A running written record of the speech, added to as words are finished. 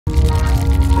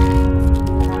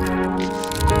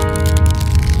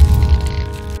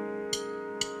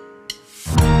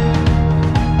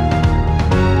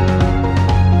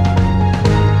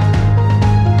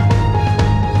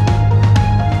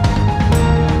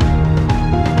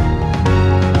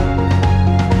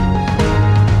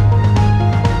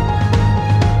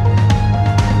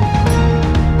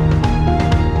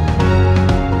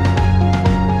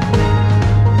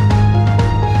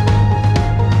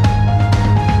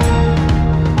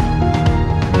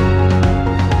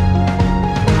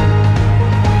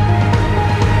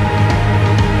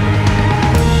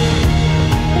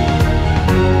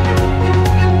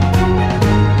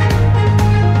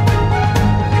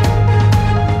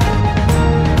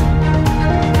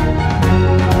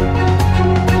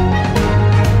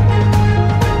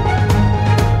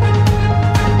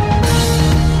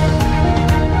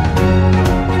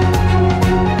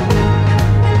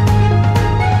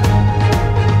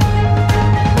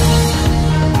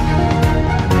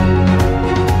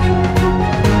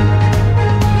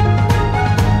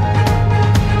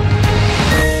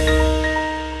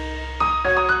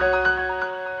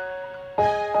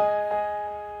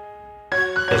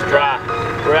It's dry.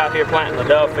 We're out here planting the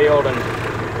dove field and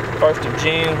 1st of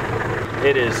June.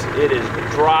 It is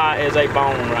dry as a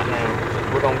bone right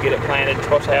now. We're gonna get it planted. It's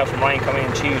supposed to have some rain come in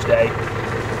Tuesday.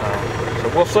 So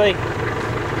we'll see.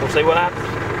 We'll see what happens.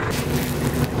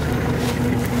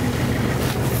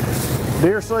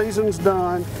 Deer season's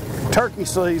done. Turkey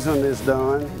season is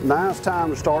done. Now it's time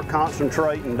to start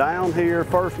concentrating down here.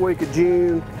 1st week of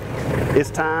June. It's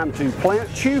time to plant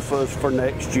chufas for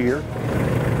next year.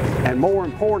 And more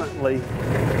importantly,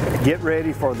 get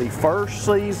ready for the first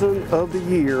season of the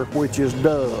year, which is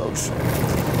doves.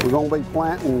 We're going to be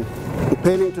planting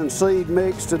Pennington seed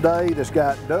mix today that's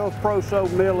got Dove Proso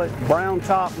millet, brown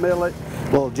top millet,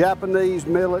 little Japanese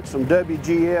millet, some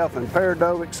WGF, and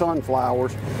Paradovic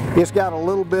sunflowers. It's got a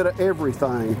little bit of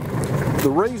everything. The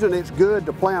reason it's good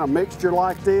to plant a mixture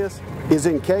like this is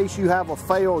in case you have a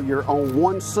failure on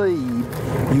one seed,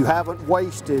 you haven't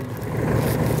wasted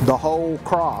the whole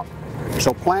crop.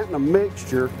 So planting a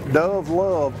mixture, doves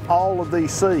love all of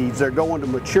these seeds. They're going to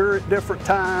mature at different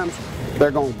times.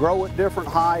 They're going to grow at different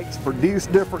heights, produce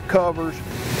different covers.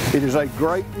 It is a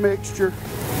great mixture,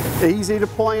 easy to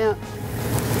plant,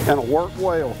 and it'll work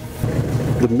well.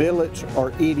 The millets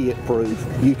are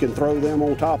idiot-proof. You can throw them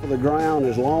on top of the ground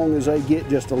as long as they get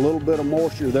just a little bit of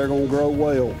moisture, they're going to grow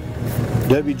well.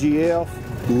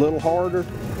 WGF, a little harder.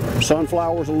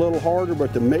 Sunflowers a little harder,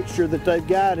 but the mixture that they've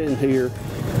got in here,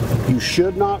 you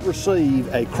should not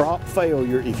receive a crop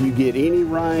failure if you get any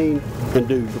rain and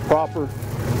do the proper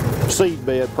seed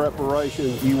bed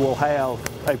preparation. You will have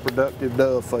a productive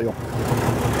dove field.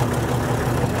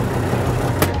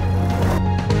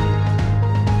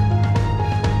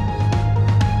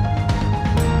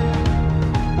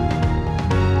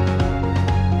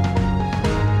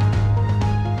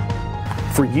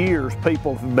 For years,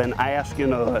 people have been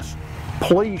asking us,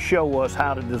 please show us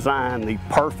how to design the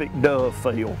perfect dove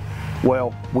field.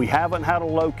 Well, we haven't had a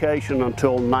location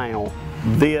until now.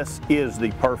 This is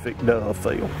the perfect dove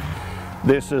field.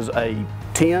 This is a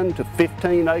 10 to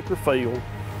 15 acre field.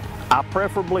 I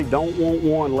preferably don't want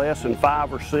one less than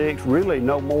 5 or 6, really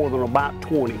no more than about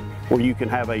 20, where you can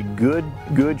have a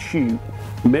good shoot.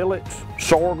 Millets,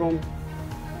 sorghum,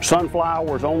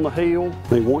 sunflowers on the hill.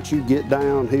 And once you get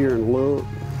down here and look,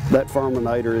 that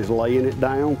Firminator is laying it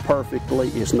down perfectly.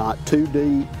 It's not too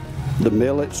deep. The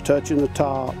millet's touching the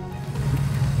top.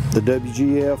 The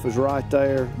WGF is right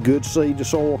there. Good seed to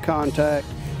soil contact.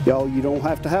 Y'all, you don't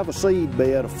have to have a seed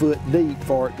bed a foot deep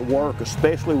for it to work,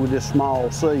 especially with this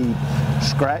small seed.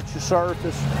 Scratch the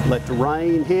surface, let the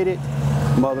rain hit it.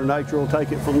 Mother Nature will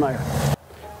take it from there.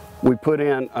 We put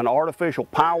in an artificial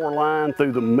power line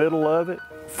through the middle of it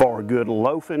for a good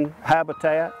loafing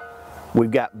habitat. We've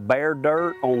got bare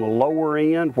dirt on the lower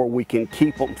end where we can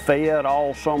keep them fed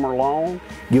all summer long,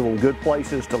 give them good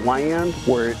places to land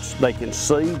where they can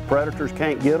see, predators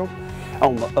can't get them.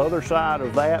 On the other side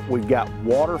of that, we've got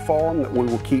water for them that we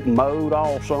will keep mowed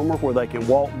all summer where they can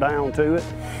walk down to it.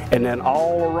 And then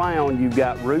all around, you've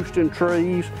got roosting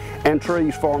trees and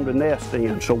trees for them to nest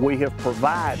in. So we have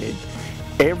provided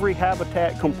every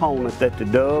habitat component that the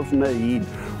doves need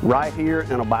right here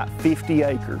in about 50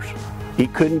 acres.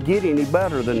 It couldn't get any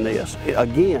better than this.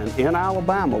 Again, in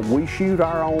Alabama, we shoot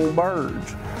our own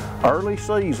birds. Early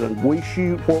season, we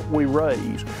shoot what we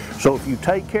raise. So if you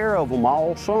take care of them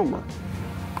all summer,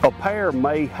 a pair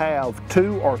may have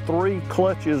 2 or 3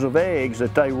 clutches of eggs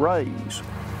that they raise.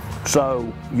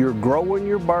 So you're growing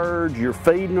your birds, you're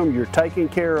feeding them, you're taking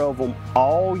care of them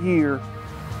all year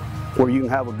where you can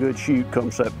have a good shoot come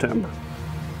September.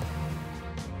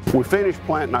 We finished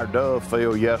planting our dove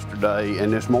field yesterday,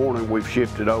 and this morning we've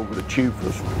shifted over to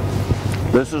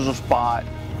chufas. This is a spot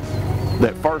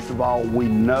that, first of all, we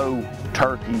know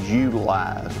turkeys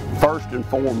utilize. First and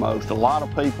foremost, a lot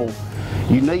of people,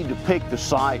 you need to pick the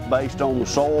site based on the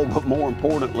soil, but more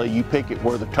importantly, you pick it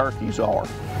where the turkeys are.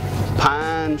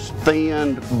 Pines,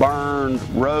 thinned, burned,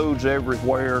 roads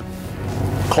everywhere.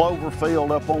 Clover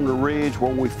field up on the ridge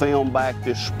where we filmed back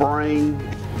this spring.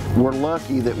 We're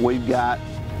lucky that we've got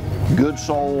good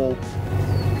soil.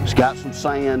 It's got some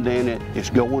sand in it. It's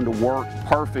going to work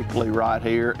perfectly right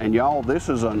here. And y'all, this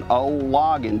is an old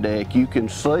logging deck. You can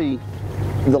see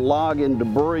the logging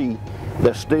debris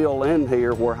that's still in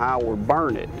here where Howard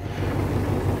burned it.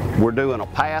 We're doing a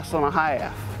pass and a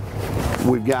half.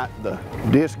 We've got the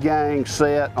disc gang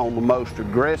set on the most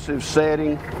aggressive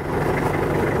setting.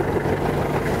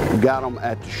 Got them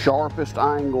at the sharpest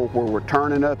angle where we're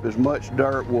turning up as much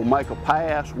dirt. We'll make a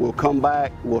pass, we'll come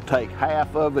back, we'll take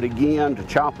half of it again to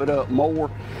chop it up more.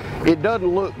 It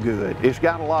doesn't look good. It's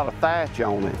got a lot of thatch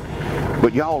on it.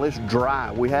 But y'all, it's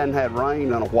dry. We hadn't had rain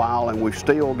in a while and we've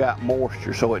still got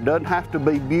moisture. So it doesn't have to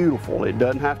be beautiful. It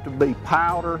doesn't have to be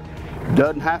powder. It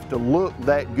doesn't have to look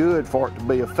that good for it to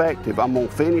be effective. I'm gonna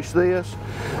finish this,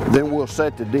 then we'll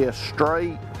set the disc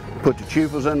straight, put the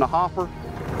chufas in the hopper,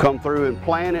 come through and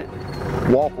plant it,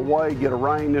 walk away, get a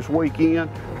rain this weekend.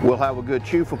 We'll have a good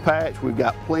chufa patch. We've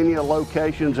got plenty of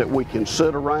locations that we can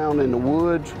sit around in the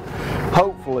woods.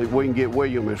 Hopefully we can get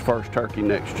William his first turkey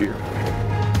next year.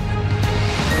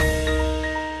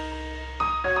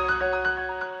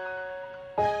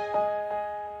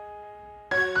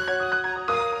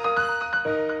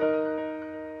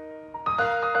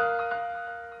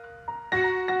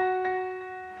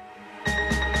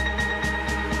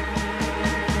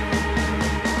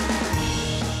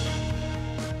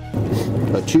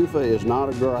 A chufa is not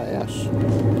a grass.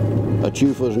 A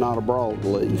chufa is not a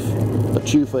broadleaf. A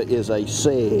chufa is a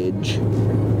sedge.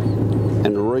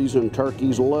 And the reason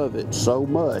turkeys love it so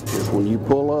much is when you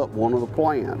pull up one of the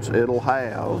plants, it'll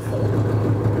have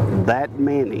that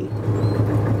many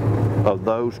of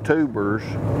those tubers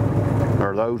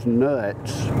or those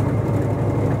nuts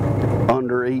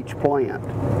under each plant.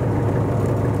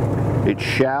 It's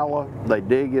shallow, they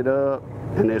dig it up,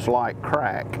 and it's like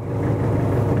crack.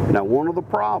 Now, one of the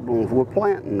problems with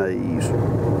planting these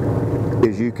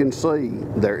is you can see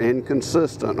they're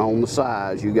inconsistent on the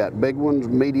size. You got big ones,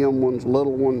 medium ones,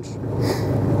 little ones.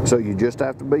 So you just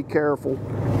have to be careful.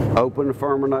 Open the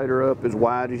Firminator up as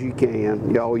wide as you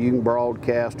can. Y'all, you can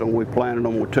broadcast them. We planted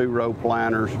them with 2-row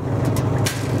planters.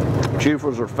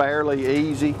 Chufas are fairly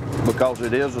easy because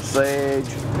it is a sedge.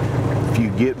 If you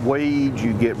get weeds,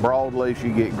 you get broadleafs,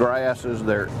 you get grasses,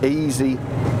 they're easy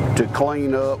to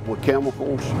clean up with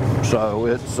chemicals. So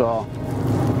it's,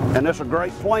 and it's a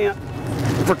great plant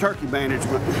for turkey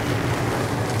management.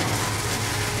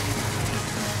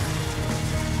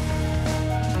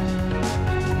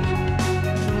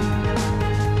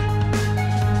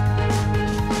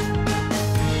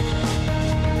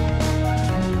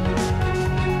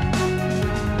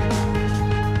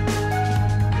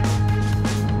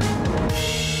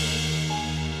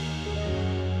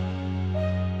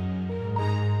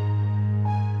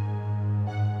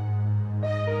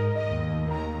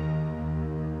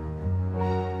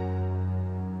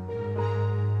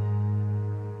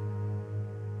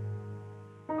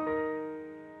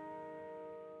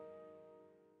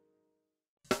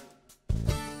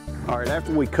 All right,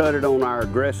 after we cut it on our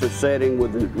aggressive setting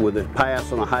with a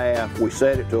pass and a half, we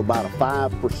set it to about a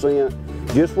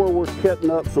 5%, just where we're cutting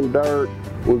up some dirt.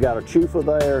 We've got a chufa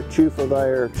there, chufa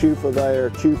there, chufa there,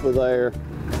 chufa there,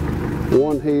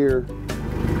 one here,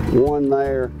 one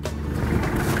there.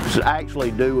 It's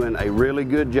actually doing a really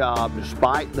good job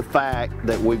despite the fact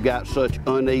that we've got such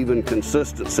uneven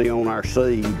consistency on our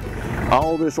seed.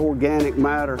 All this organic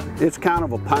matter, it's kind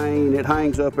of a pain. It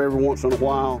hangs up every once in a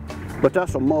while. But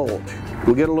that's a mulch.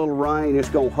 We get a little rain, it's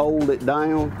gonna hold it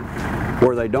down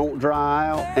where they don't dry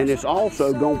out, and it's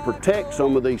also gonna protect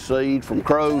some of these seeds from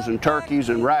crows and turkeys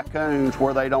and raccoons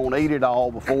where they don't eat it all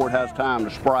before it has time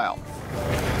to sprout.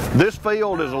 This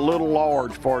field is a little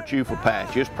large for a chufa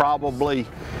patch. It's probably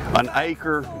an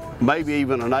acre, maybe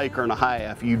even an acre and a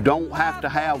half. You don't have to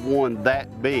have one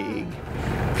that big.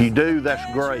 If you do, that's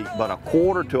great, but a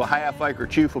 1/4 to a 1/2 acre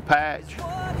chufa patch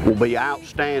will be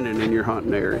outstanding in your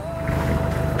hunting area.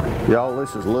 Y'all,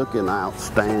 this is looking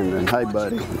outstanding. Hey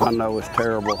buddy, I know it's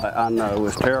terrible. I know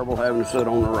it's terrible having to sit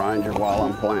on the ranger while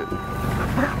I'm planting.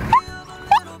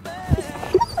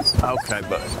 Okay,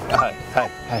 buddy.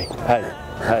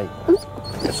 Hey.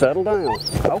 Settle down.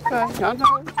 Okay,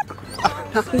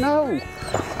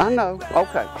 I know.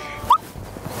 Okay.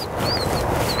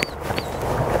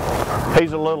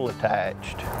 He's a little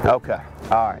attached. Okay,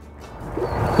 all right.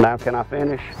 Now can I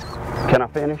finish? Can I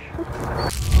finish?